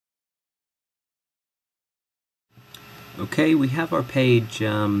Okay, we have our page.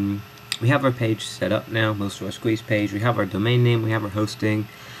 Set up now. Most of our squeeze page. We have our domain name. We have our hosting.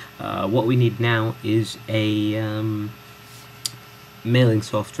 What we need now is a mailing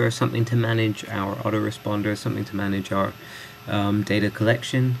software, something to manage our autoresponder, something to manage our data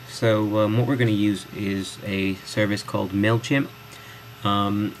collection. So what we're going to use is a service called Mailchimp.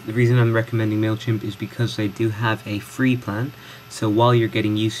 The reason I'm recommending Mailchimp is because they do have a free plan. So while you're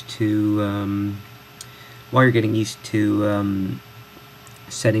getting used to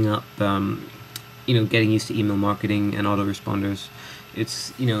setting up, getting used to email marketing and autoresponders,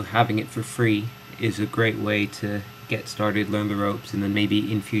 it's having it for free is a great way to get started, learn the ropes, and then maybe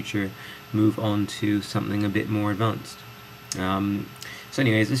in future move on to something a bit more advanced. So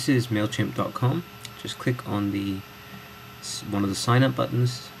anyways, this is Mailchimp.com. Just click on one of the sign up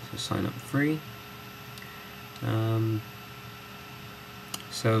buttons, so sign up free.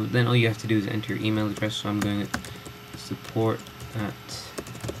 So then all you have to do is enter your email address. So I'm going with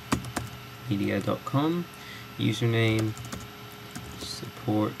support@media.com, username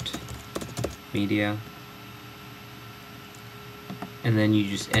support_media, and then you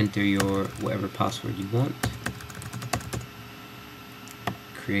just enter your whatever password you want.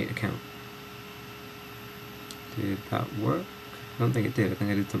 Create account. Did that work? I don't think it did. I think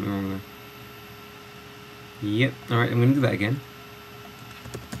I did something wrong there. Yep. Alright, I'm going to do that again.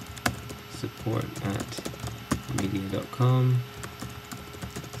 Support@media.com.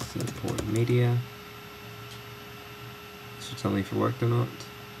 Support media. This will tell me if it worked or not.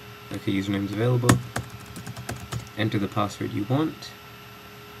 Okay, username's available. Enter the password you want.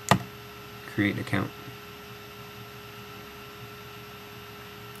 Create account.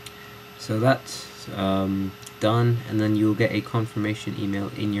 So that's done, and then you'll get a confirmation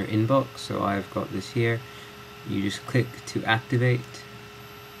email in your inbox. So I've got this here. You just click to activate.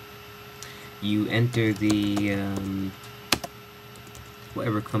 You enter the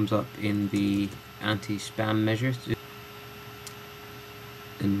whatever comes up in the anti-spam measures,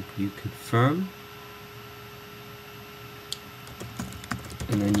 and you confirm,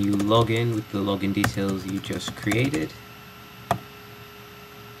 and then you log in with the login details you just created.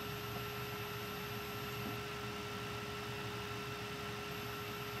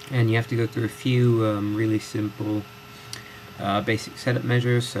 And you have to go through a few really simple basic setup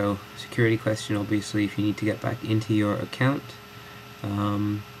measures. So security question, obviously, if you need to get back into your account.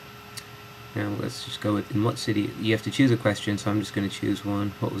 Now let's just go with in what city. You have to choose a question, so I'm just going to choose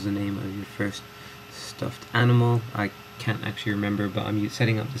one. What was the name of your first stuffed animal? I can't actually remember, but I'm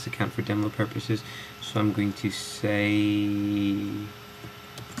setting up this account for demo purposes, so I'm going to say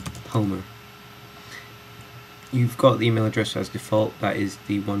Homer. You've got the email address as default. That is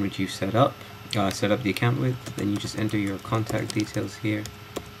the one which you've set up the account with. Then you just enter your contact details here.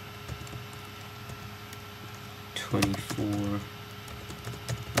 24.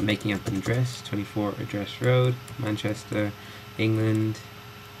 I'm making up an address. 24 Address Road, Manchester, England.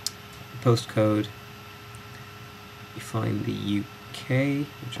 Postcode. You find the UK,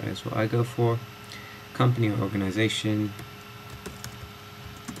 which is what I go for. Company or organization.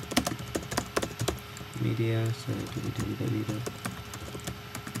 Media, so www.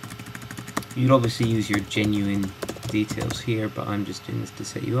 You'd obviously use your genuine details here, but I'm just doing this to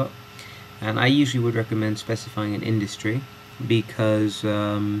set you up. And I usually would recommend specifying an industry, because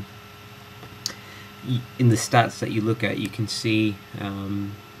in the stats that you look at, you can see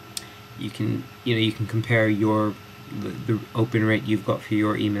you can compare the open rate you've got for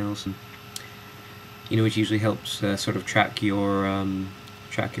your emails, which usually helps sort of track your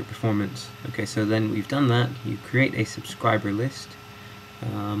performance. Okay, so then we've done that. You create a subscriber list.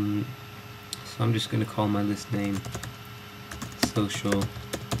 So I'm just going to call my list name Social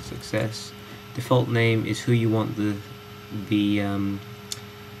Success. Default name is who you want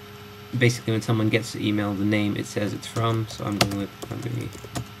basically when someone gets the email, the name it says it's from. So I'm going with Pandini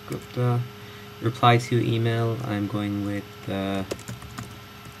Gupta. Reply to email, I'm going with I'd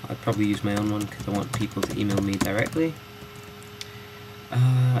probably use my own one because I want people to email me directly.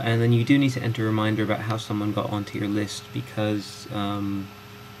 And then you do need to enter a reminder about how someone got onto your list, because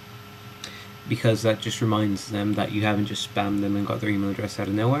that just reminds them that you haven't just spammed them and got their email address out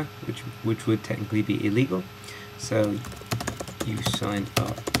of nowhere, which would technically be illegal. So you signed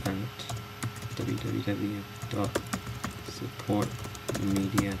up at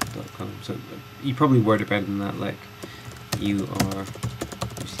www.supportmedia.com. So you probably word it better than that, like you are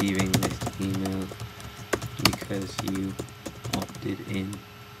receiving this email because you opted in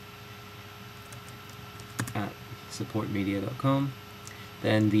at supportmedia.com.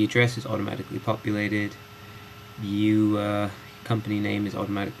 Then the address is automatically populated. Company name is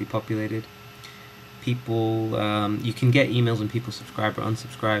automatically populated. people, you can get emails when people subscribe or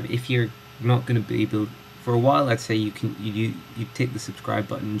unsubscribe. If you're not going to be able, for a while, I'd say you take the subscribe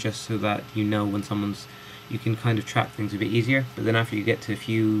button just so that you know when someone's, you can kind of track things a bit easier. But then after you get to a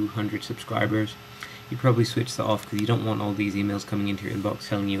few hundred subscribers, you probably switch that off, because you don't want all these emails coming into your inbox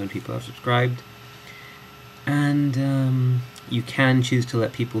telling you when people are subscribed. And you can choose to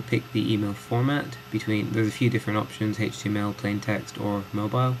let people pick the email format between, there's a few different options: HTML, plain text, or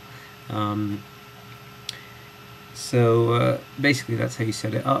mobile. So basically that's how you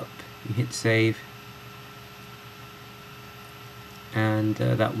set it up. You hit save, and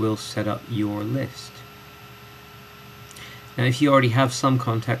that will set up your list. Now if you already have some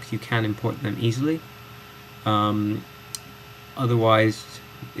contacts, you can import them easily. Otherwise,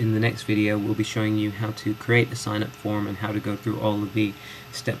 in the next video we'll be showing you how to create a sign-up form and how to go through all of the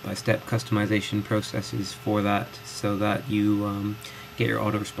step-by-step customization processes for that, so that you get your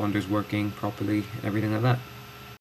autoresponders working properly and everything like that.